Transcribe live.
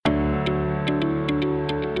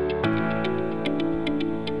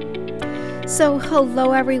So,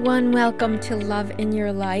 hello everyone. Welcome to Love in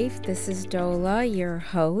Your Life. This is Dola, your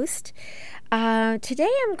host. Today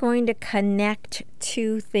I'm going to connect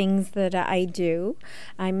two things that I do.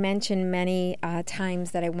 I mentioned many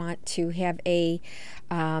times that I want to have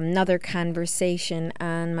another conversation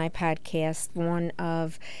on my podcast, one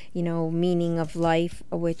of, meaning of life,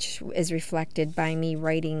 which is reflected by me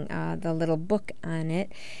writing the little book on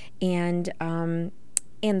it, and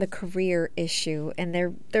the career issue, and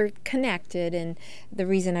they're connected. And the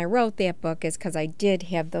reason I wrote that book is because I did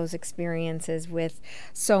have those experiences with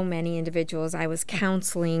so many individuals. I was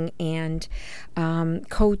counseling and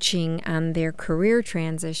coaching on their career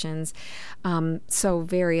transitions. So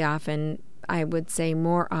very often, I would say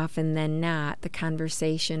more often than not, the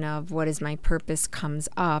conversation of what is my purpose comes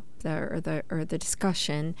up, or the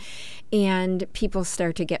discussion, and people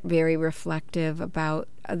start to get very reflective about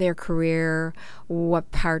their career.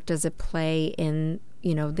 What part does it play in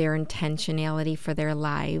their intentionality for their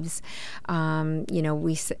lives?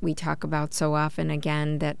 We talk about so often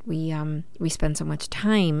again that we spend so much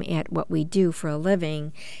time at what we do for a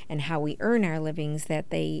living and how we earn our livings that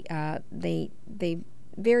they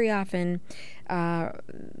very often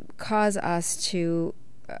cause us to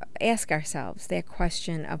ask ourselves that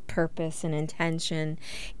question of purpose and intention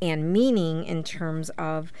and meaning in terms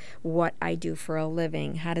of what I do for a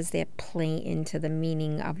living. How does that play into the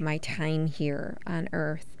meaning of my time here on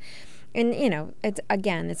earth? And,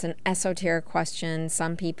 it's an esoteric question.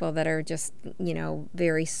 Some people that are just,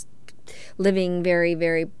 living very,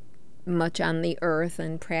 very much on the earth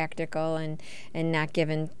and practical and not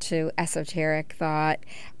given to esoteric thought,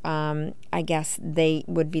 I guess they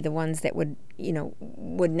would be the ones that would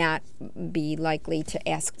not be likely to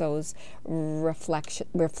ask those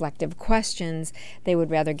reflective questions. They would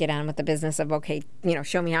rather get on with the business of, okay,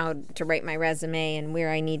 show me how to write my resume and where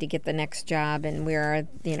I need to get the next job and where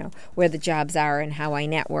the jobs are and how I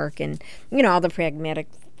network and, all the pragmatic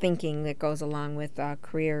thinking that goes along with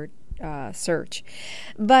career search.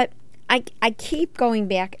 But I keep going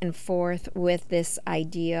back and forth with this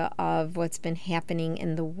idea of what's been happening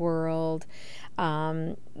in the world,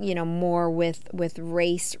 more with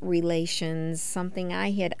race relations, something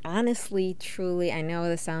I had honestly, truly, I know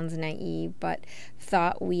this sounds naive, but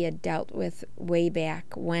thought we had dealt with way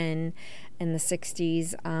back when in the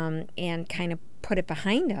 60s, and kind of put it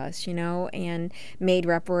behind us, and made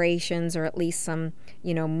reparations, or at least some,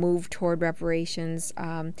 move toward reparations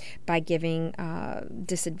by giving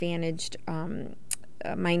disadvantaged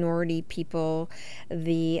minority people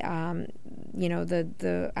the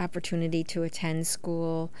opportunity to attend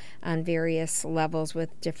school on various levels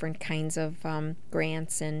with different kinds of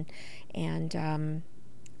grants and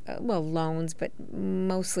loans, but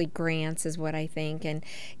mostly grants is what I think, and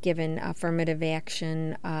given affirmative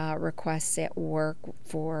action requests at work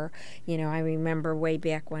for, I remember way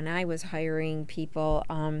back when I was hiring people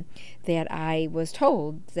that I was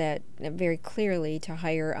told that very clearly to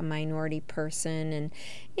hire a minority person, and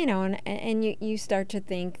you start to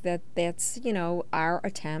think that that's, our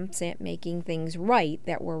attempts at making things right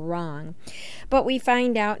that were wrong. But we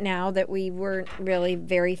find out now that we weren't really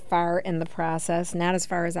very far in the process, not as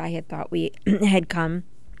far as I had thought we had come.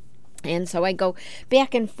 And so I go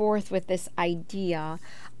back and forth with this idea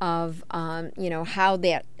of, how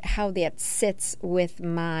that sits with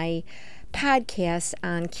my podcast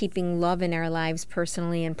on keeping love in our lives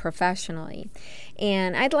personally and professionally.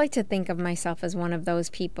 And I'd like to think of myself as one of those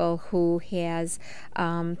people who has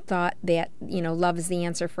thought that, love is the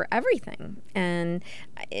answer for everything. And,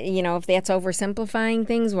 if that's oversimplifying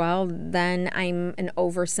things, well, then I'm an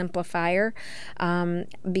oversimplifier,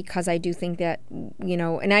 because I do think that,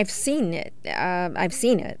 and I've seen it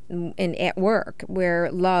at work where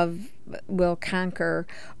love will conquer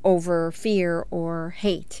over fear or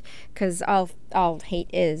hate, because all hate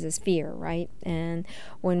is fear, right? And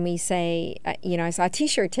when we say, I saw a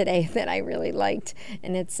t-shirt today that I really liked,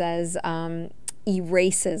 and it says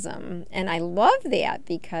eracism, and I love that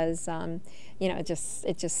because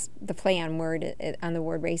it just the play on the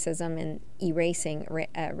word racism and erasing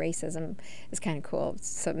racism is kind of cool.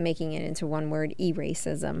 So making it into one word,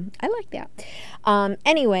 eracism, I like that.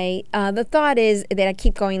 Anyway, the thought is that I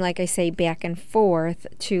keep going, like I say, back and forth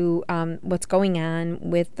to what's going on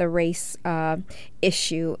with the race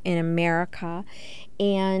issue in America,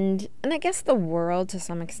 and I guess the world to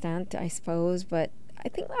some extent, I suppose, but I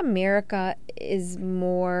think America is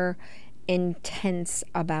more intense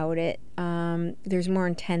about it. There's more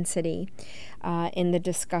intensity in the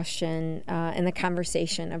discussion, in the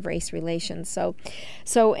conversation of race relations.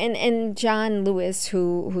 And John Lewis,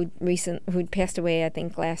 who passed away, I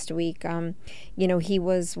think last week. He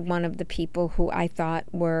was one of the people who I thought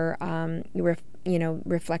were,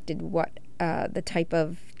 reflected what the type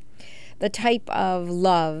of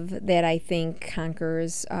love that I think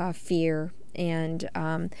conquers fear. And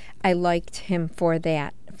I liked him for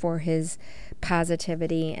that, for his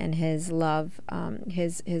positivity and his love,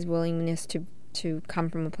 his willingness to come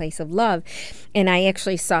from a place of love. And I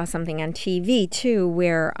actually saw something on TV too,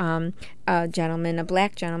 where a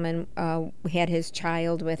black gentleman, had his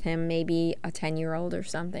child with him, maybe a 10-year-old or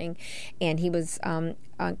something, and he was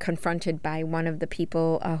confronted by one of the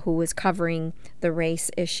people who was covering the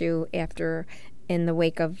race issue in the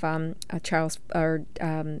wake of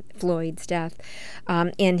Floyd's death,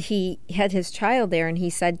 and he had his child there, and he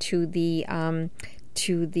said to the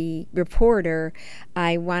reporter,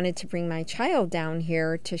 "I wanted to bring my child down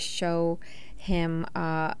here to show him,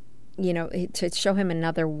 to show him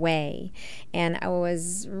another way," and I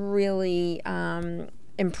was really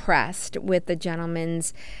impressed with the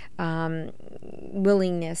gentleman's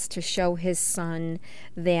willingness to show his son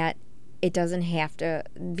that it doesn't have to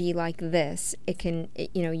be like this. It can,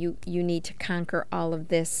 you need to conquer all of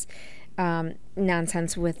this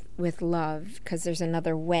nonsense with love, because there's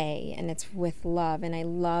another way, and it's with love. And I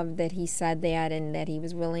love that he said that, and that he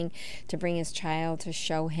was willing to bring his child to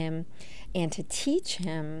show him and to teach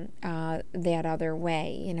him that other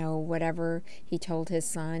way, whatever he told his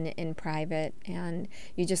son in private. And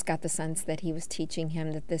you just got the sense that he was teaching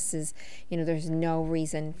him that this is, there's no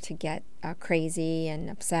reason to get crazy and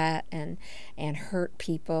upset and hurt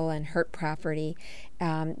people and hurt property.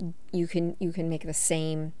 You can make the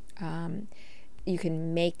same. You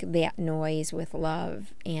can make that noise with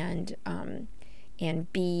love and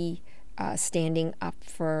be standing up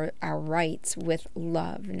for our rights with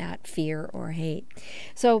love, not fear or hate.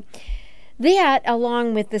 So that,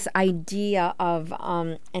 along with this idea of,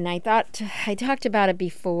 and I talked about it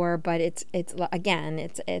before, but it's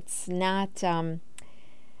not.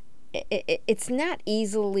 It's not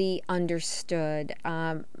easily understood,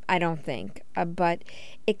 I don't think, but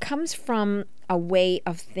it comes from a way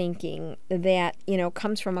of thinking that,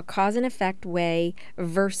 comes from a cause and effect way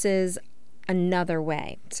versus another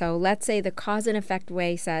way. So let's say the cause and effect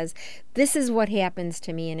way says, this is what happens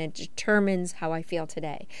to me, and it determines how I feel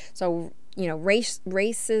today. So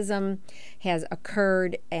racism has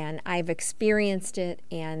occurred, and I've experienced it,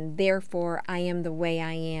 and therefore I am the way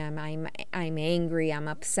I am. I'm angry, I'm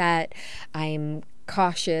upset, I'm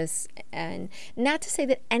cautious, and not to say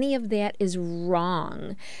that any of that is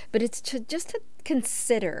wrong, but it's just to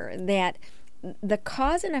consider that the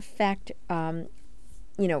cause and effect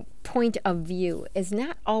point of view is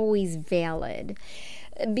not always valid,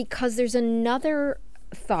 because there's another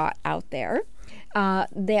thought out there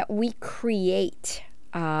that we create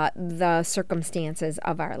the circumstances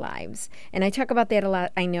of our lives. And I talk about that a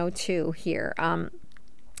lot, I know, too, here.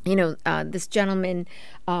 This gentleman,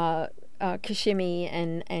 Kashimi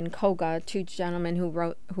and Koga, two gentlemen who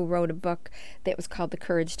wrote a book that was called The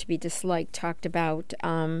Courage to be Disliked, talked about,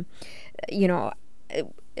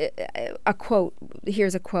 a quote.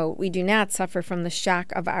 Here's a quote: "We do not suffer from the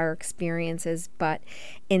shock of our experiences, but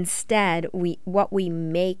instead what we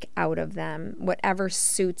make out of them, whatever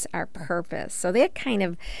suits our purpose." So that kind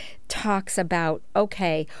of talks about,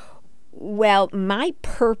 okay, well, my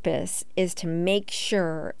purpose is to make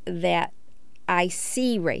sure that I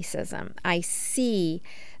see racism, I see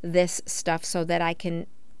this stuff, so that I can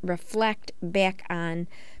reflect back on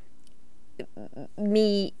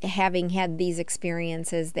me having had these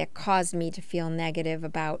experiences that caused me to feel negative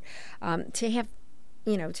about, to have,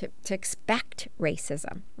 to expect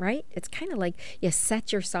racism, right? It's kind of like you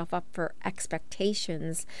set yourself up for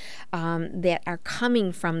expectations that are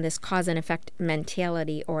coming from this cause and effect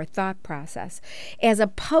mentality or thought process, as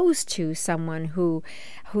opposed to someone who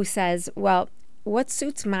says, well, what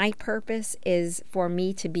suits my purpose is for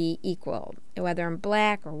me to be equal. Whether I'm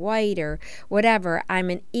black or white or whatever, I'm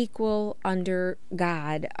an equal under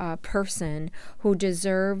God person who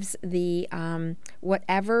deserves the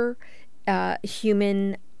whatever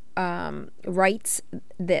human rights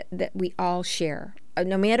that we all share.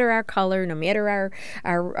 No matter our color, no matter our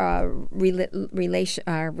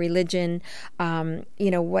religion,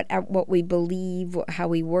 what we believe, how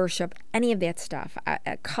we worship, any of that stuff,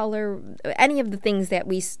 color, any of the things that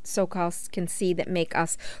we so-called can see that make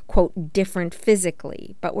us, quote, different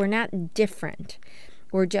physically, but we're not different.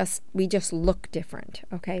 We just look different.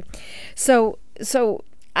 Okay, so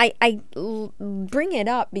bring it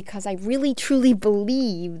up because I really truly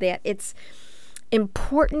believe that it's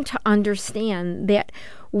important to understand that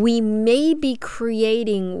we may be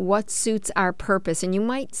creating what suits our purpose. And you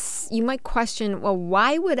might question, well,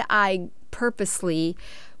 why would I purposely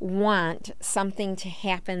want something to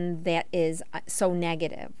happen that is so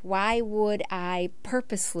negative? Why would I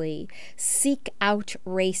purposely seek out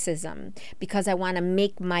racism? Because I want to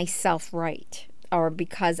make myself right, or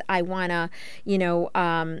because I want to,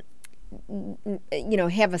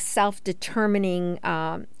 have a self-determining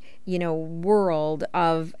world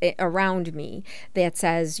around me that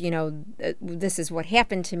says, this is what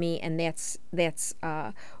happened to me, and that's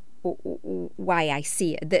why I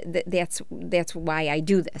see it. That's why I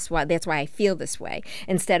do this. That's why I feel this way.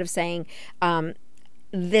 Instead of saying,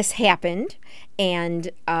 this happened,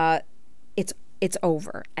 and it's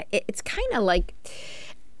over. It's kind of like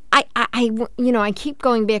I keep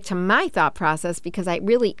going back to my thought process because I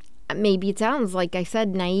really, maybe it sounds like I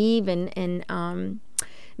said naive and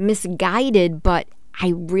misguided, but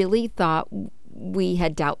I really thought we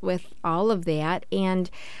had dealt with all of that, and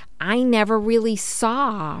I never really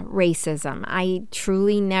saw racism. I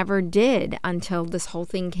truly never did until this whole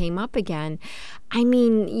thing came up again. I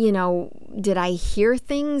mean, did I hear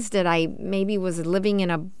things? Did I maybe was living in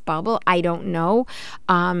a bubble? I don't know.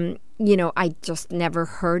 I just never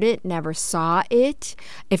heard it, never saw it.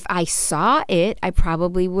 If I saw it, I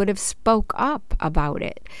probably would have spoke up about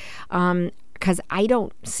it. Because I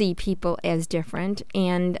don't see people as different.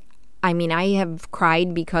 And I mean, I have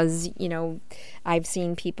cried because, I've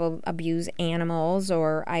seen people abuse animals,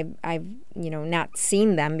 or I've not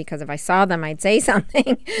seen them, because if I saw them, I'd say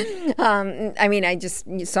something. I just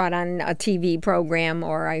saw it on a TV program,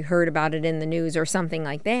 or I heard about it in the news or something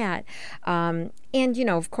like that. And,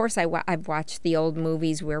 of course, I've watched the old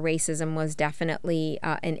movies where racism was definitely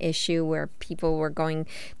an issue, where people were going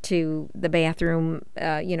to the bathroom,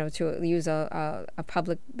 to use a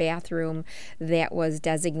public bathroom that was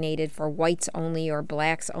designated for whites only or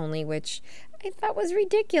blacks only, which I thought was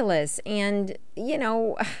ridiculous. And,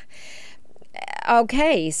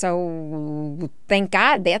 okay, so thank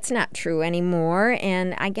God that's not true anymore.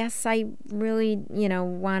 And I guess I really,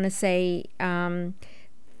 want to say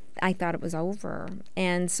I thought it was over.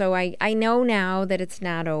 And so I know now that it's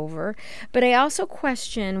not over. But I also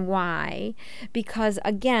question why. Because,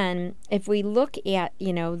 again, if we look at,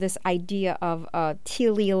 this idea of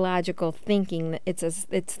teleological thinking, it's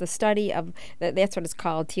the study of, that's what it's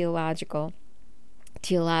called, teleology.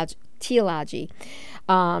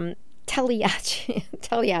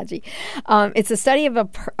 Teleology. It's a study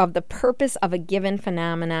of the purpose of a given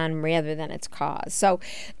phenomenon rather than its cause. So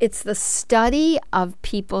it's the study of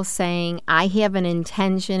people saying, I have an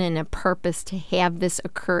intention and a purpose to have this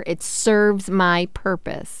occur. It serves my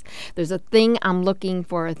purpose. There's a thing I'm looking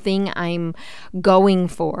for, a thing I'm going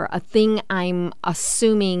for, a thing I'm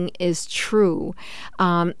assuming is true.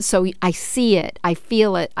 So I see it, I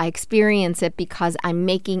feel it, I experience it because I'm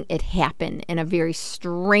making it happen in a very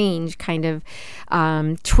strange kind of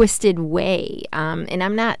twisted way. And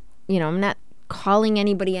I'm not calling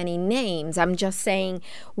anybody any names. I'm just saying,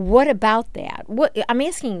 what about that? What I'm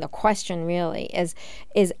asking the question really is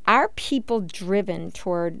are people driven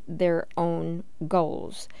toward their own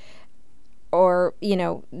goals? Or,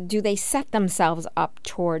 do they set themselves up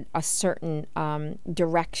toward a certain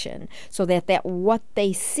direction so that what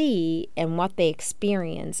they see and what they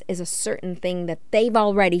experience is a certain thing that they've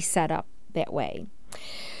already set up that way?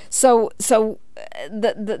 So the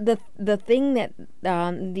thing that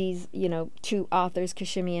these two authors,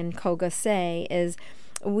 Kashimi and Koga, say is,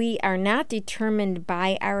 we are not determined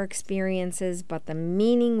by our experiences, but the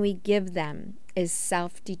meaning we give them is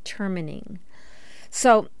self-determining.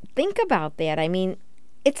 So think about that. I mean,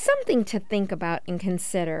 it's something to think about and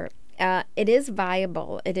consider. It is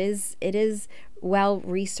viable. It is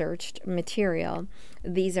well-researched material.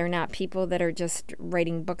 These are not people that are just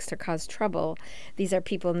writing books to cause trouble. These are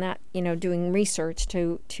people not, doing research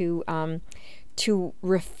to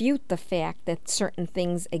refute the fact that certain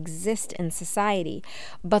things exist in society.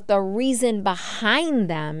 But the reason behind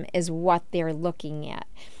them is what they're looking at.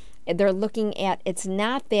 They're looking at, it's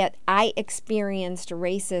not that I experienced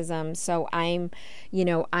racism, so I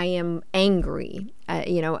am angry,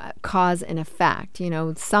 cause and effect.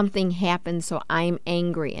 Something happened, so I'm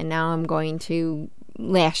angry, and now I'm going to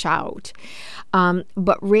lash out.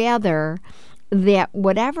 But rather, that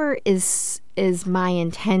whatever is my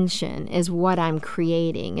intention is what I'm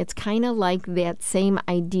creating. It's kind of like that same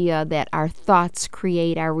idea that our thoughts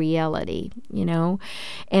create our reality,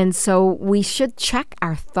 And so we should check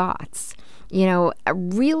our thoughts,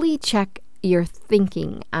 really check your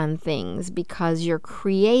thinking on things, because you're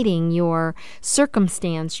creating your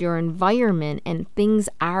circumstance, your environment, and things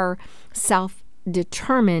are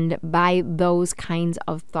self-determined by those kinds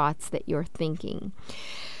of thoughts that you're thinking.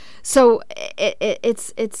 So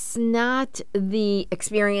it's not the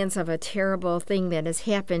experience of a terrible thing that has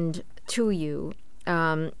happened to you,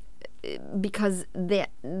 because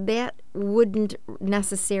that wouldn't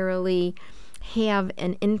necessarily have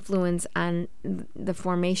an influence on the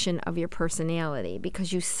formation of your personality,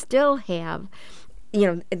 because you still have,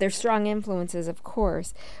 there's strong influences, of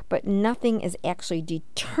course, but nothing is actually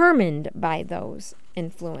determined by those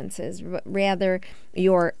influences, but rather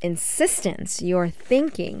your insistence, your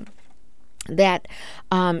thinking, that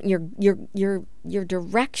your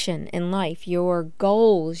direction in life, your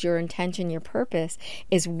goals, your intention, your purpose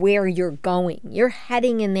is where you're going. You're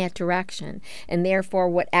heading in that direction, and therefore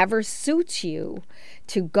whatever suits you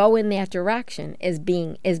to go in that direction is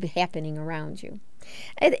happening around you.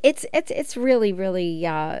 It's really, really,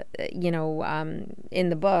 in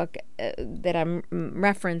the book that I'm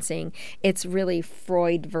referencing, it's really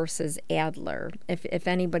Freud versus Adler. If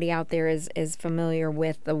anybody out there is familiar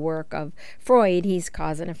with the work of Freud, he's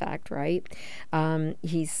cause and effect, right?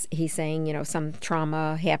 He's saying, some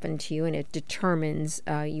trauma happened to you and it determines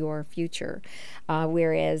your future.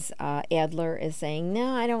 Whereas Adler is saying,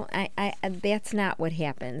 no, that's not what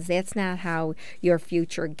happens. That's not how your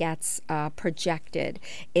future gets projected.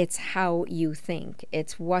 It's how you think.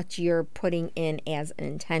 It's what you're putting in as an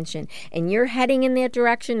intention. And you're heading in that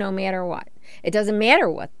direction no matter what. It doesn't matter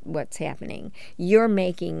what's happening. You're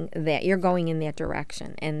making that. You're going in that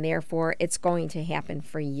direction. And therefore, it's going to happen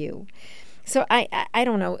for you. So I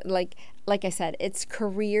don't know. Like I said, it's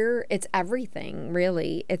career. It's everything,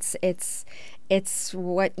 really. It's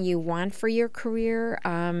what you want for your career,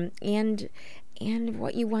 and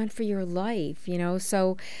what you want for your life,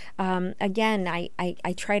 So, again,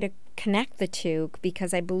 I try to connect the two,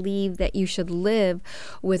 because I believe that you should live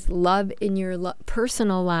with love in your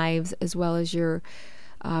personal lives as well as your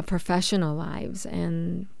professional lives.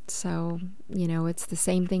 And so, it's the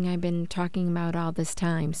same thing I've been talking about all this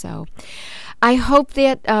time. So I hope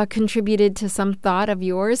that contributed to some thought of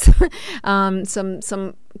yours,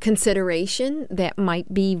 some consideration that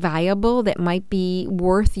might be viable, that might be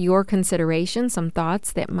worth your consideration, some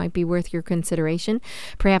thoughts that might be worth your consideration.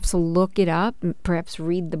 Perhaps look it up, perhaps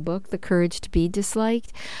read the book, The Courage to Be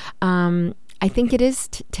Disliked. I think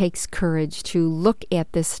it takes courage to look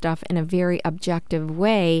at this stuff in a very objective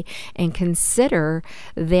way and consider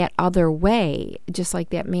that other way. Just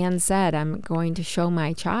like that man said, I'm going to show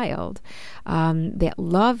my child that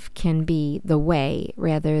love can be the way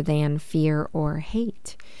rather than fear or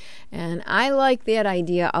hate. And I like that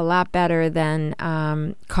idea a lot better than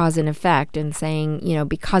cause and effect, and saying,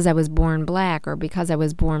 because I was born black, or because I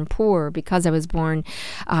was born poor, because I was born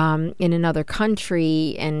in another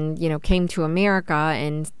country and, came to America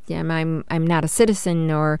and I'm not a citizen,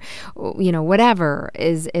 or, whatever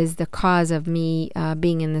is the cause of me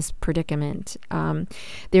being in this predicament.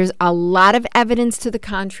 There's a lot of evidence to the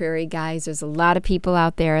contrary, guys. There's a lot of people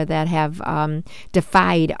out there that have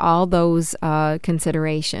defied all those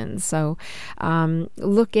considerations. So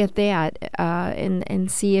look at that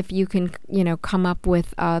and see if you can, come up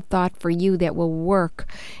with a thought for you that will work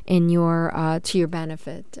in your to your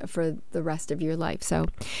benefit for the rest of your life. So,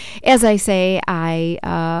 as I say, I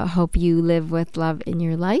hope you live with love in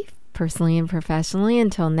your life, personally and professionally.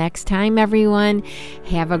 Until next time, everyone,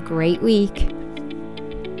 have a great week.